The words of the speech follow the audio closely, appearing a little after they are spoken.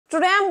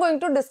Today I am going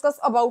to discuss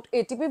about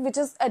ATP, which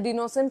is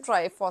adenosine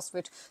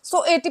triphosphate.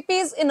 So ATP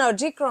is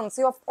energy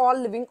currency of all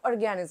living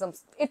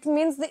organisms. It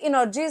means the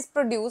energy is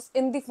produced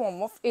in the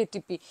form of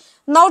ATP.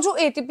 Now जो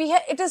ATP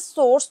है, it is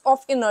source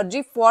of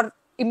energy for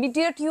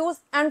immediate use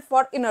and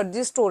for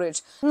energy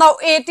storage. Now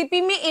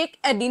ATP में एक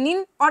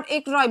adenine और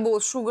एक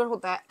ribose sugar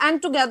होता है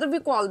and together we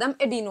call them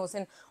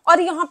adenosine.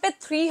 और यहाँ पे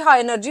 3 हाई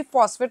एनर्जी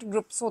फॉस्फेट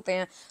ग्रुप्स होते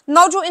हैं.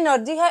 नाउ जो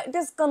एनर्जी है it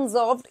is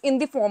conserved in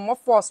the form of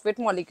phosphate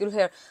molecule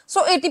here.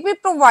 So ATP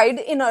provide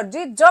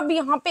energy. जब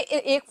यहाँ पे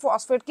एक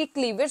फॉस्फेट की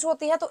क्लीवेज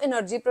होती है तो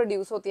एनर्जी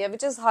प्रोड्यूस होती है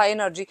विच इज हाई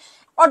एनर्जी.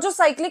 और जो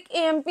साइक्लिक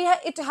एएमपी है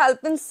it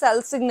help in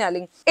cell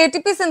signalling.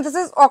 ATP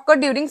synthesis occur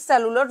during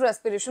cellular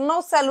respiration.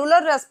 Now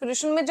cellular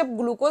respiration में जब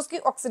ग्लूकोज की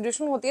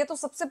ऑक्सीडेशन होती है तो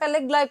सबसे पहले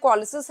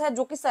ग्लाइकोलिसिस है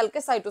जो कि सेल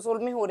के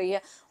साइटोसोल में हो रही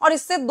है और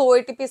इससे 2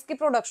 एटीपीज की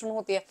प्रोडक्शन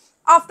होती है.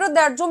 आफ्टर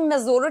दैट जो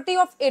मेजोरिटी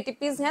ऑफ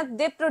ATPs हैं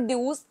they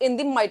produce in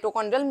the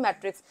mitochondrial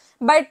matrix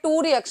by 2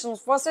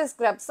 reactions. First is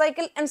Krebs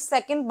cycle and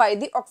second by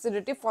the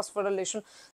oxidative phosphorylation.